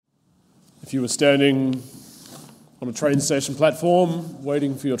If you were standing on a train station platform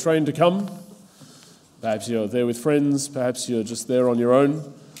waiting for your train to come, perhaps you're there with friends, perhaps you're just there on your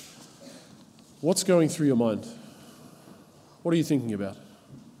own, what's going through your mind? What are you thinking about?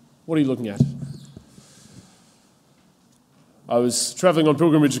 What are you looking at? I was travelling on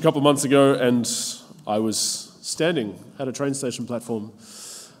pilgrimage a couple of months ago, and I was standing at a train station platform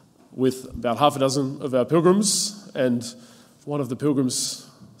with about half a dozen of our pilgrims, and one of the pilgrims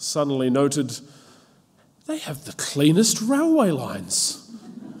suddenly noted, they have the cleanest railway lines.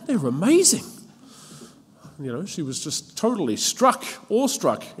 They're amazing. You know, she was just totally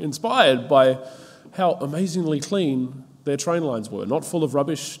awestruck, inspired by how amazingly clean their train lines were. Not full of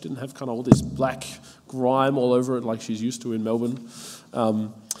rubbish, didn't have kind of all this black grime all over it like she's used to in Melbourne.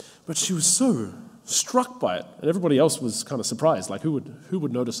 But she was so struck by it, and everybody else was kind of surprised. Like, who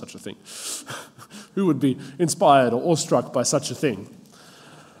would notice such a thing? Who would be inspired or awestruck by such a thing?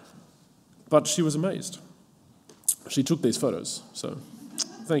 But she was amazed. She took these photos, so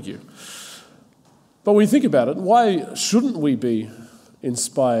thank you. But when you think about it, why shouldn't we be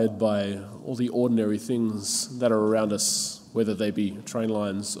inspired by all the ordinary things that are around us, whether they be train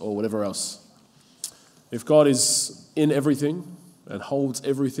lines or whatever else? If God is in everything and holds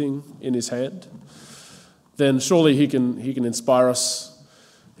everything in his hand, then surely he can inspire us,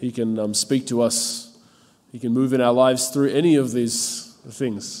 he can speak to us, he can move in our lives through any of these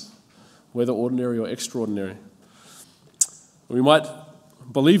things, whether ordinary or extraordinary. We might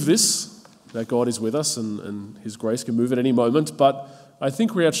believe this, that God is with us and his grace can move at any moment, but I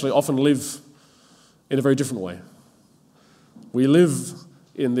think we actually often live in a very different way. We live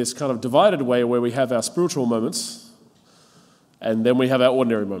in this kind of divided way where we have our spiritual moments and then we have our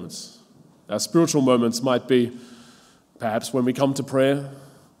ordinary moments. Our spiritual moments might be perhaps when we come to prayer,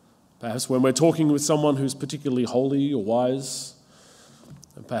 perhaps when we're talking with someone who's particularly holy or wise,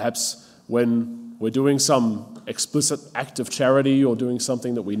 and perhaps when we're doing some explicit act of charity or doing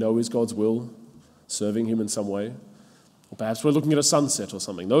something that we know is God's will, serving him in some way. Or perhaps we're looking at a sunset or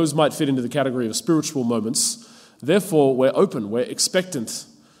something. Those might fit into the category of spiritual moments. Therefore, we're open, we're expectant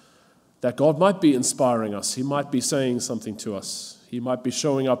that God might be inspiring us. He might be saying something to us. He might be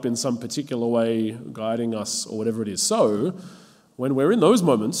showing up in some particular way, guiding us or whatever it is. So, when we're in those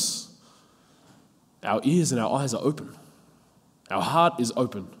moments, our ears and our eyes are open. Our heart is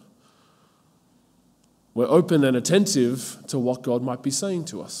open. We're open and attentive to what God might be saying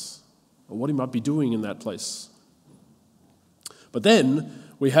to us or what he might be doing in that place. But then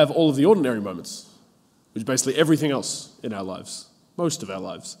we have all of the ordinary moments, which is basically everything else in our lives, most of our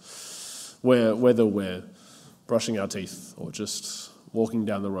lives, whether we're brushing our teeth or just walking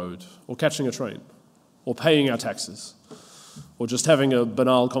down the road or catching a train or paying our taxes or just having a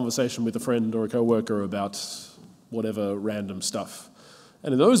banal conversation with a friend or a co-worker about whatever random stuff.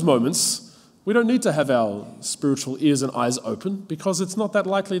 And in those moments, we don't need to have our spiritual ears and eyes open because it's not that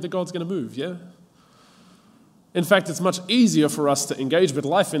likely that God's going to move, yeah? In fact, it's much easier for us to engage with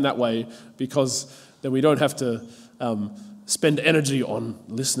life in that way because then we don't have to spend energy on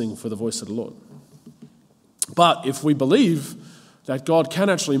listening for the voice of the Lord. But if we believe that God can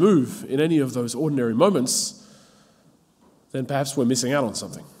actually move in any of those ordinary moments, then perhaps we're missing out on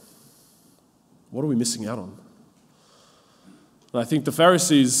something. What are we missing out on? And I think the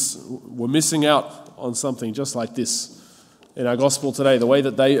Pharisees were missing out on something just like this in our gospel today, the way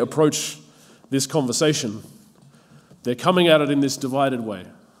that they approach this conversation. They're coming at it in this divided way.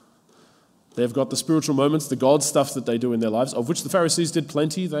 They've got the spiritual moments, the God stuff that they do in their lives, of which the Pharisees did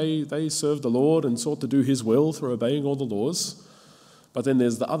plenty. They served the Lord and sought to do his will through obeying all the laws. But then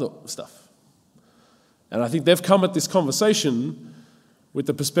there's the other stuff. And I think they've come at this conversation with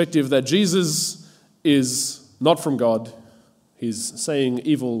the perspective that Jesus is not from God. He's saying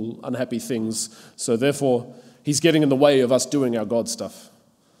evil, unhappy things, so therefore he's getting in the way of us doing our God stuff.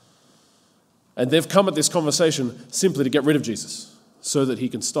 And they've come at this conversation simply to get rid of Jesus so that he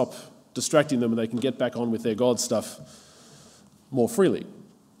can stop distracting them and they can get back on with their God stuff more freely.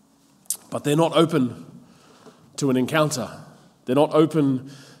 But they're not open to an encounter. They're not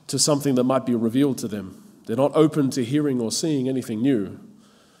open to something that might be revealed to them. They're not open to hearing or seeing anything new.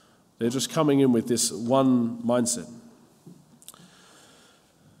 They're just coming in with this one mindset.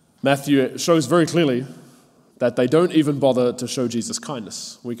 Matthew shows very clearly that they don't even bother to show Jesus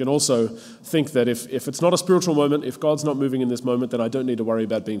kindness. We can also think that if it's not a spiritual moment, if God's not moving in this moment, then I don't need to worry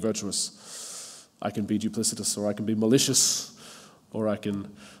about being virtuous. I can be duplicitous, or I can be malicious, or I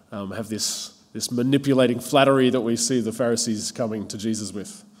can have this manipulating flattery that we see the Pharisees coming to Jesus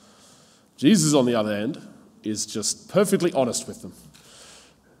with. Jesus, on the other hand, is just perfectly honest with them.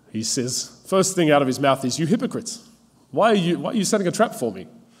 He says, first thing out of his mouth is, "You hypocrites, why are you setting a trap for me?"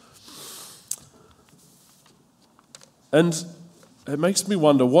 And it makes me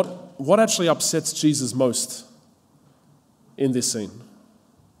wonder what actually upsets Jesus most in this scene.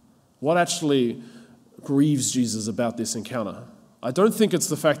 What actually grieves Jesus about this encounter? I don't think it's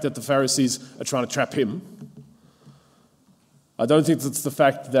the fact that the Pharisees are trying to trap him. I don't think it's the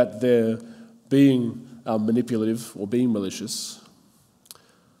fact that they're being manipulative or being malicious.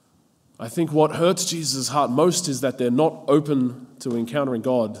 I think what hurts Jesus' heart most is that they're not open to encountering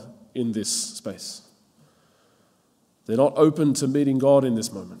God in this space. They're not open to meeting God in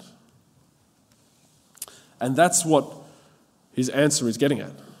this moment. And that's what his answer is getting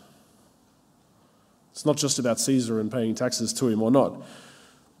at. It's not just about Caesar and paying taxes to him or not.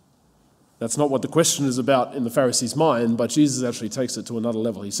 That's not what the question is about in the Pharisees' mind, but Jesus actually takes it to another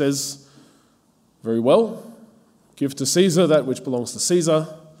level. He says, very well, give to Caesar that which belongs to Caesar,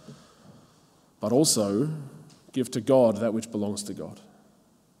 but also give to God that which belongs to God.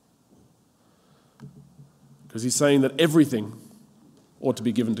 Because he's saying that everything ought to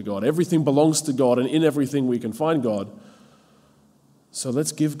be given to God. Everything belongs to God, and in everything we can find God. So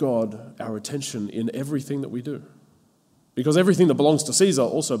let's give God our attention in everything that we do. Because everything that belongs to Caesar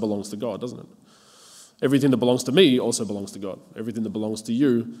also belongs to God, doesn't it? Everything that belongs to me also belongs to God. Everything that belongs to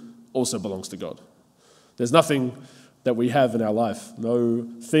you also belongs to God. There's nothing that we have in our life, no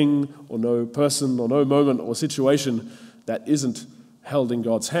thing or no person or no moment or situation that isn't held in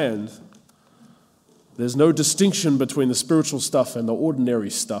God's hand. There's no distinction between the spiritual stuff and the ordinary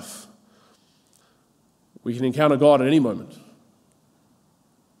stuff. We can encounter God at any moment.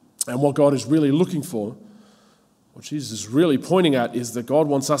 And what God is really looking for, what Jesus is really pointing at, is that God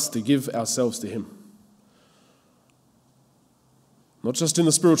wants us to give ourselves to him. Not just in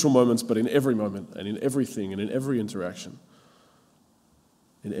the spiritual moments, but in every moment and in everything and in every interaction,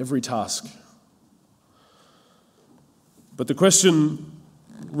 in every task. But the question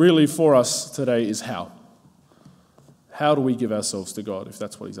really for us today is how? How do we give ourselves to God, if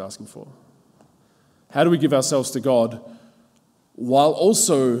that's what he's asking for? How do we give ourselves to God while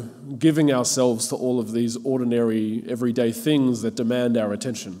also giving ourselves to all of these ordinary, everyday things that demand our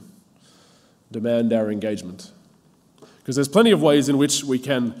attention, demand our engagement? Because there's plenty of ways in which we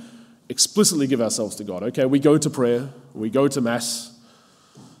can explicitly give ourselves to God. Okay, we go to prayer, we go to Mass,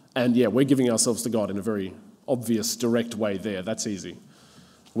 and yeah, we're giving ourselves to God in a very obvious, direct way there. That's easy.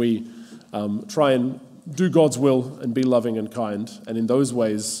 We try and do God's will and be loving and kind, and in those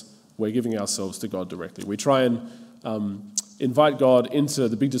ways, we're giving ourselves to God directly. We try and invite God into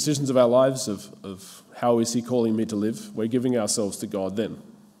the big decisions of our lives, of how is he calling me to live. We're giving ourselves to God then.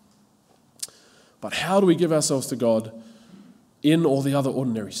 But how do we give ourselves to God in all the other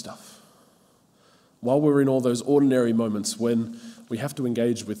ordinary stuff? While we're in all those ordinary moments when we have to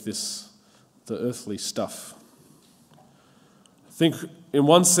engage with the earthly stuff. I think in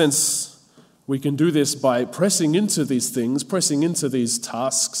one sense, we can do this by pressing into these things, pressing into these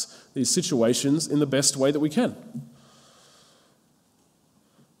tasks, these situations in the best way that we can.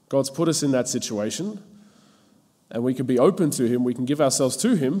 God's put us in that situation, and we can be open to him, we can give ourselves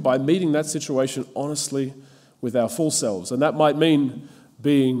to him by meeting that situation honestly with our full selves. And that might mean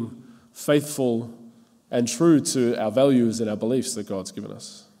being faithful and true to our values and our beliefs that God's given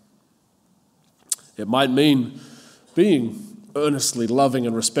us. It might mean being earnestly loving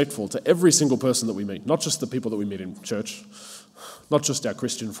and respectful to every single person that we meet, not just the people that we meet in church, not just our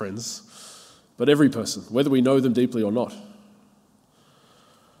Christian friends, but every person, whether we know them deeply or not.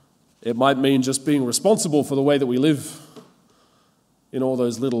 It might mean just being responsible for the way that we live in all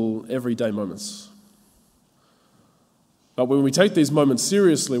those little everyday moments. But when we take these moments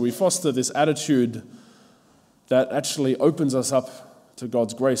seriously, we foster this attitude that actually opens us up to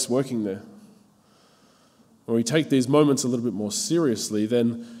God's grace working there. When we take these moments a little bit more seriously,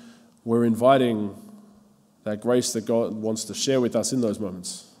 then we're inviting that grace that God wants to share with us in those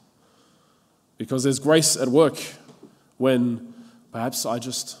moments. Because there's grace at work when perhaps I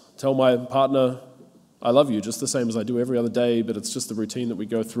just tell my partner, I love you, just the same as I do every other day, but it's just the routine that we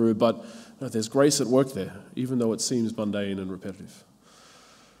go through. But no, there's grace at work there, even though it seems mundane and repetitive.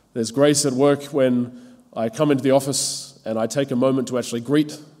 There's grace at work when I come into the office and I take a moment to actually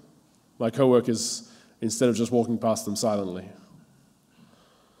greet my co-workers instead of just walking past them silently.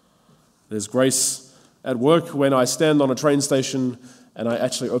 There's grace at work when I stand on a train station and I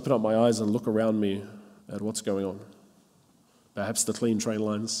actually open up my eyes and look around me at what's going on. Perhaps the clean train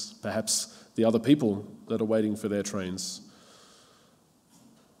lines, perhaps the other people that are waiting for their trains.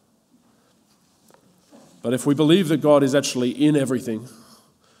 But if we believe that God is actually in everything,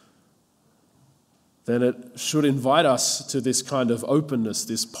 then it should invite us to this kind of openness,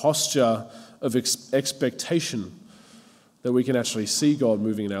 this posture of expectation that we can actually see God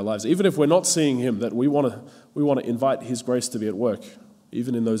moving in our lives. Even if we're not seeing him, that we want to invite his grace to be at work,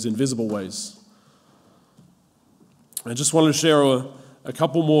 even in those invisible ways. I just wanted to share a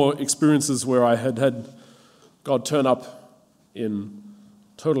couple more experiences where I had God turn up in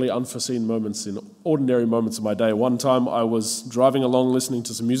totally unforeseen moments, in ordinary moments of my day. One time I was driving along listening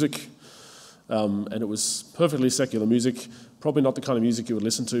to some music, and it was perfectly secular music, probably not the kind of music you would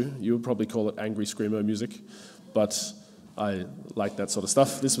listen to. You would probably call it angry screamo music, but I like that sort of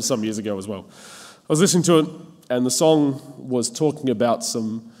stuff. This was some years ago as well. I was listening to it, and the song was talking about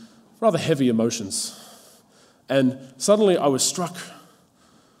some rather heavy emotions. And suddenly I was struck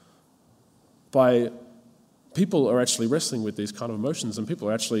by people are actually wrestling with these kind of emotions, and people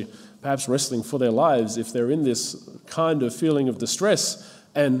are actually perhaps wrestling for their lives if they're in this kind of feeling of distress.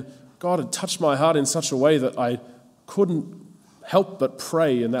 And God had touched my heart in such a way that I couldn't help but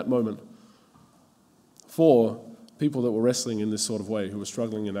pray in that moment for people that were wrestling in this sort of way, who were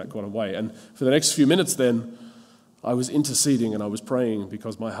struggling in that kind of way. And for the next few minutes then, I was interceding and I was praying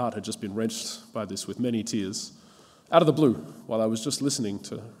because my heart had just been wrenched by this with many tears, out of the blue, while I was just listening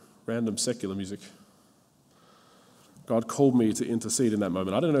to random secular music. God called me to intercede in that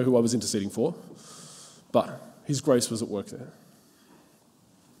moment. I don't know who I was interceding for, but his grace was at work there.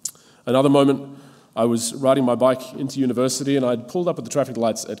 Another moment, I was riding my bike into university and I'd pulled up at the traffic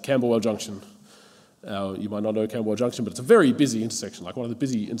lights at Camberwell Junction. You might not know Camberwell Junction, but it's a very busy intersection, like one of the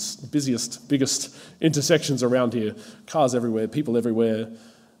busiest, biggest intersections around here. Cars everywhere, people everywhere.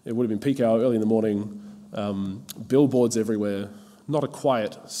 It would have been peak hour, early in the morning. Billboards everywhere. Not a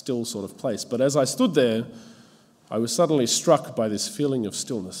quiet, still sort of place. But as I stood there, I was suddenly struck by this feeling of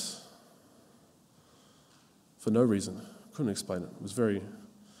stillness. For no reason. Couldn't explain it. It was very,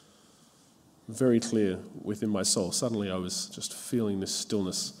 very clear within my soul. Suddenly I was just feeling this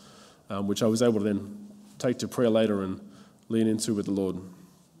stillness, which I was able to then take to prayer later and lean into with the Lord.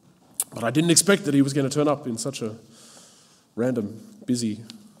 But I didn't expect that he was going to turn up in such a random, busy,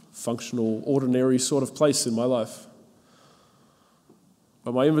 functional, ordinary sort of place in my life.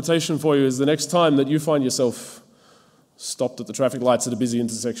 But my invitation for you is the next time that you find yourself stopped at the traffic lights at a busy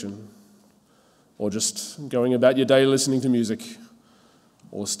intersection, or just going about your day listening to music,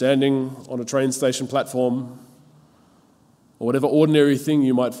 or standing on a train station platform, or whatever ordinary thing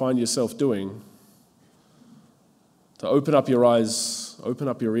you might find yourself doing, to open up your eyes, open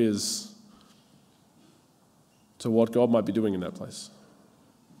up your ears to what God might be doing in that place,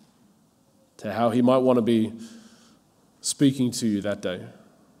 to how he might want to be speaking to you that day,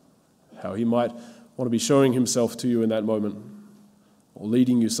 how he might want to be showing himself to you in that moment, or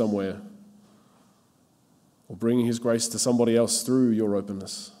leading you somewhere, or bringing his grace to somebody else through your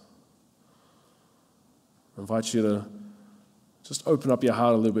openness. I invite you to just open up your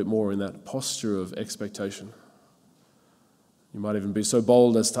heart a little bit more in that posture of expectation. You might even be so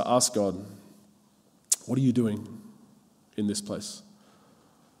bold as to ask God, what are you doing in this place?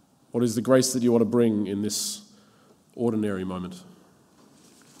 What is the grace that you want to bring in this ordinary moment?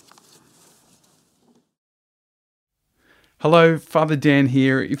 Hello, Father Dan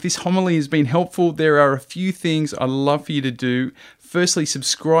here. If this homily has been helpful, there are a few things I'd love for you to do. Firstly,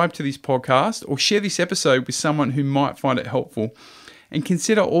 subscribe to this podcast or share this episode with someone who might find it helpful. And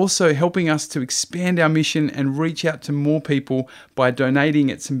consider also helping us to expand our mission and reach out to more people by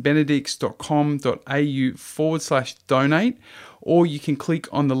donating at stbenedicts.com.au/donate, or you can click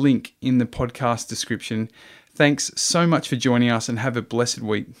on the link in the podcast description. Thanks so much for joining us and have a blessed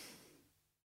week.